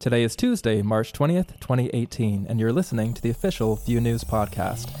Today is Tuesday, March 20th, 2018, and you're listening to the official Vue News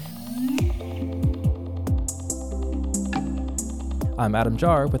podcast. I'm Adam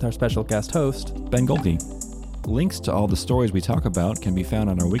Jarr with our special guest host, Ben Golke. Links to all the stories we talk about can be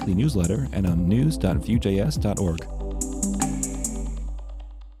found on our weekly newsletter and on news.vuejs.org.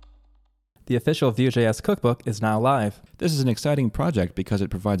 The official Vue.js cookbook is now live. This is an exciting project because it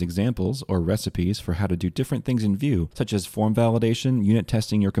provides examples or recipes for how to do different things in Vue, such as form validation, unit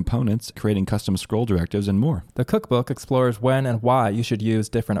testing your components, creating custom scroll directives, and more. The cookbook explores when and why you should use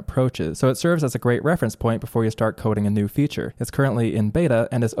different approaches, so it serves as a great reference point before you start coding a new feature. It's currently in beta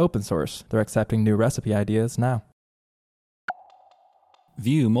and is open source. They're accepting new recipe ideas now.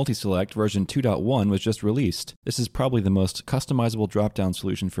 Vue Multiselect version 2.1 was just released. This is probably the most customizable drop-down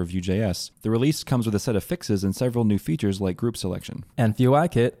solution for Vue.js. The release comes with a set of fixes and several new features like group selection. And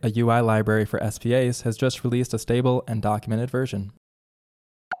VueIKit, a UI library for SPAs, has just released a stable and documented version.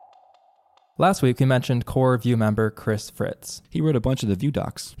 Last week, we mentioned core Vue member Chris Fritz. He wrote a bunch of the Vue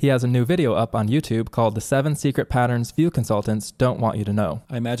docs. He has a new video up on YouTube called The 7 Secret Patterns Vue Consultants Don't Want You to Know.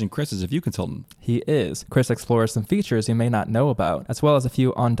 I imagine Chris is a Vue consultant. He is. Chris explores some features you may not know about, as well as a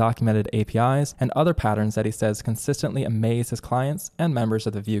few undocumented APIs and other patterns that he says consistently amaze his clients and members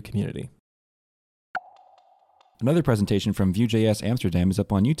of the Vue community. Another presentation from Vue.js Amsterdam is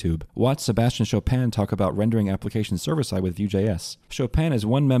up on YouTube. Watch Sebastian Chopin talk about rendering applications server-side with Vue.js. Chopin is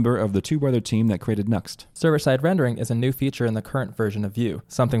one member of the two-brother team that created Nuxt. Server-side rendering is a new feature in the current version of Vue,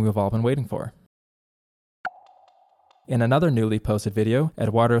 something we've all been waiting for. In another newly posted video,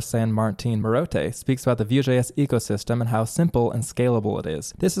 Eduardo San Martin Marote speaks about the Vue.js ecosystem and how simple and scalable it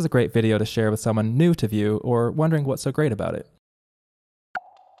is. This is a great video to share with someone new to Vue or wondering what's so great about it.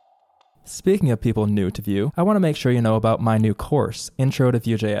 Speaking of people new to Vue, I want to make sure you know about my new course, Intro to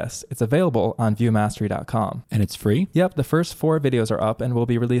Vue.js. It's available on vuemastery.com. And it's free? Yep, the first 4 videos are up and we'll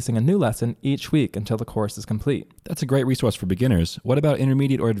be releasing a new lesson each week until the course is complete. That's a great resource for beginners. What about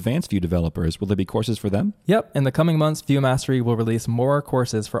intermediate or advanced Vue developers? Will there be courses for them? Yep, in the coming months, Vue Mastery will release more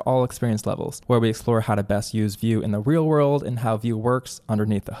courses for all experience levels, where we explore how to best use Vue in the real world and how Vue works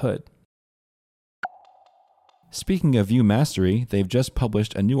underneath the hood. Speaking of Vue Mastery, they've just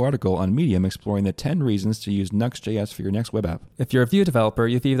published a new article on Medium exploring the 10 reasons to use Nuxt.js for your next web app. If you're a Vue developer,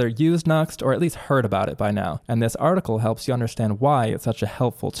 you've either used Nuxt or at least heard about it by now, and this article helps you understand why it's such a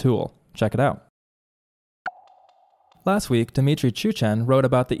helpful tool. Check it out. Last week, Dmitry Chuchen wrote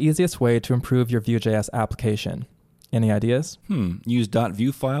about the easiest way to improve your Vue.js application. Any ideas? Use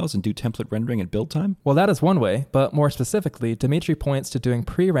 .vue files and do template rendering at build time? Well, that is one way, but more specifically, Dmitry points to doing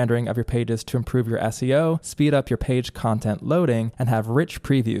pre-rendering of your pages to improve your SEO, speed up your page content loading, and have rich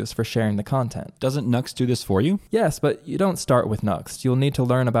previews for sharing the content. Doesn't Nuxt do this for you? Yes, but you don't start with Nuxt. You'll need to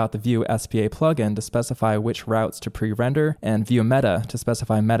learn about the Vue SPA plugin to specify which routes to pre-render, and Vue Meta to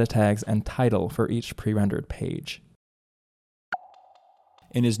specify meta tags and title for each pre-rendered page.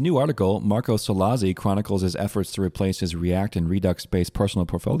 In his new article, Marco Solazzi chronicles his efforts to replace his React and Redux-based personal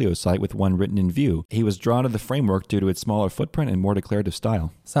portfolio site with one written in Vue. He was drawn to the framework due to its smaller footprint and more declarative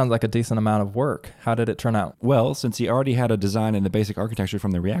style. Sounds like a decent amount of work. How did it turn out? Well, since he already had a design and the basic architecture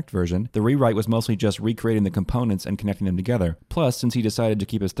from the React version, the rewrite was mostly just recreating the components and connecting them together. Plus, since he decided to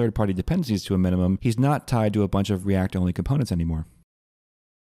keep his third-party dependencies to a minimum, he's not tied to a bunch of React-only components anymore.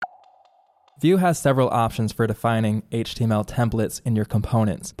 Vue has several options for defining HTML templates in your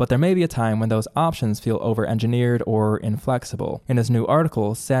components, but there may be a time when those options feel over-engineered or inflexible. In his new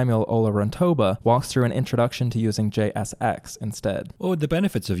article, Samuel Olarontoba walks through an introduction to using JSX instead. What would the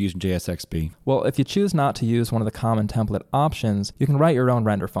benefits of using JSX be? Well, if you choose not to use one of the common template options, you can write your own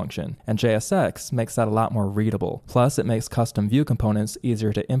render function, and JSX makes that a lot more readable. Plus, it makes custom Vue components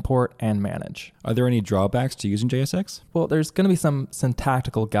easier to import and manage. Are there any drawbacks to using JSX? Well, there's going to be some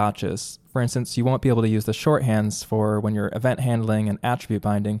syntactical gotchas. For instance, you won't be able to use the shorthands for when you're event handling and attribute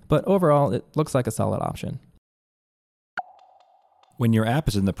binding, but overall, it looks like a solid option. When your app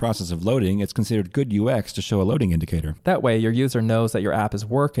is in the process of loading, it's considered good UX to show a loading indicator. That way, your user knows that your app is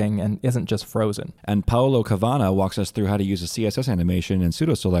working and isn't just frozen. And Paolo Cavana walks us through how to use a CSS animation and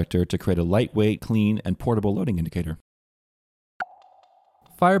pseudo-selector to create a lightweight, clean, and portable loading indicator.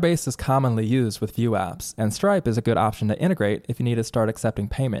 Firebase is commonly used with Vue apps, and Stripe is a good option to integrate if you need to start accepting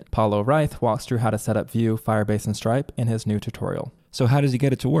payment. Paulo Reith walks through how to set up Vue, Firebase, and Stripe in his new tutorial. So how does he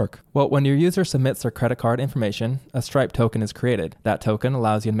get it to work? Well, when your user submits their credit card information, a Stripe token is created. That token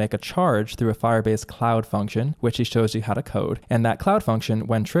allows you to make a charge through a Firebase Cloud function, which he shows you how to code. And that Cloud function,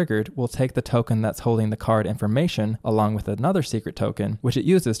 when triggered, will take the token that's holding the card information along with another secret token, which it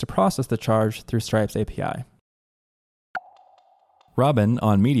uses to process the charge through Stripe's API. Robin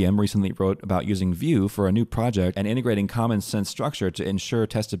on Medium recently wrote about using Vue for a new project and integrating common sense structure to ensure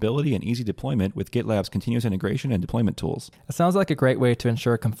testability and easy deployment with GitLab's continuous integration and deployment tools. It sounds like a great way to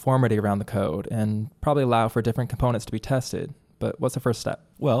ensure conformity around the code and probably allow for different components to be tested. But what's the first step?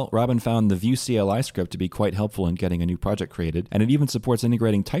 Well, Robin found the Vue CLI script to be quite helpful in getting a new project created, and it even supports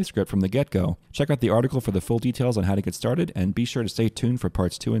integrating TypeScript from the get-go. Check out the article for the full details on how to get started, and be sure to stay tuned for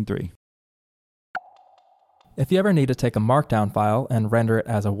parts 2 and 3. If you ever need to take a Markdown file and render it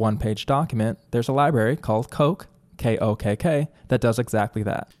as a one-page document, there's a library called Kokk, K-O-K-K, that does exactly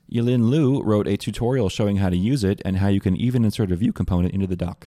that. Yilin Liu wrote a tutorial showing how to use it and how you can even insert a Vue component into the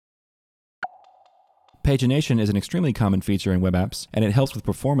doc. Pagination is an extremely common feature in web apps, and it helps with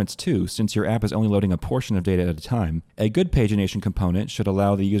performance too, since your app is only loading a portion of data at a time. A good pagination component should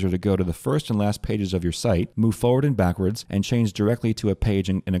allow the user to go to the first and last pages of your site, move forward and backwards, and change directly to a page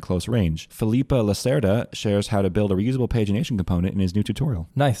in a close range. Felipe Lacerda shares how to build a reusable pagination component in his new tutorial.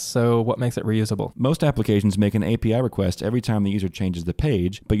 Nice. So what makes it reusable? Most applications make an API request every time the user changes the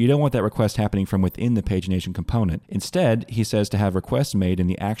page, but you don't want that request happening from within the pagination component. Instead, he says to have requests made in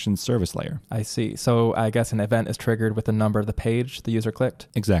the Actions service layer. I see. So I guess an event is triggered with the number of the page the user clicked?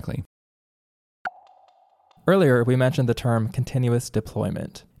 Exactly. Earlier, we mentioned the term continuous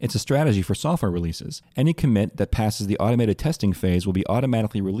deployment. It's a strategy for software releases. Any commit that passes the automated testing phase will be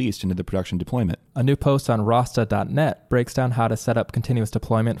automatically released into the production deployment. A new post on Rasta.net breaks down how to set up continuous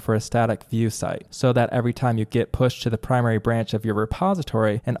deployment for a static Vue site, so that every time you get pushed to the primary branch of your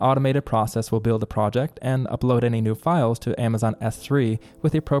repository, an automated process will build a project and upload any new files to Amazon S3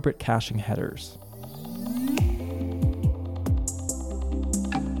 with the appropriate caching headers.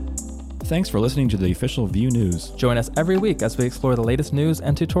 Thanks for listening to the official Vue News. Join us every week as we explore the latest news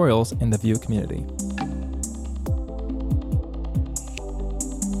and tutorials in the Vue community.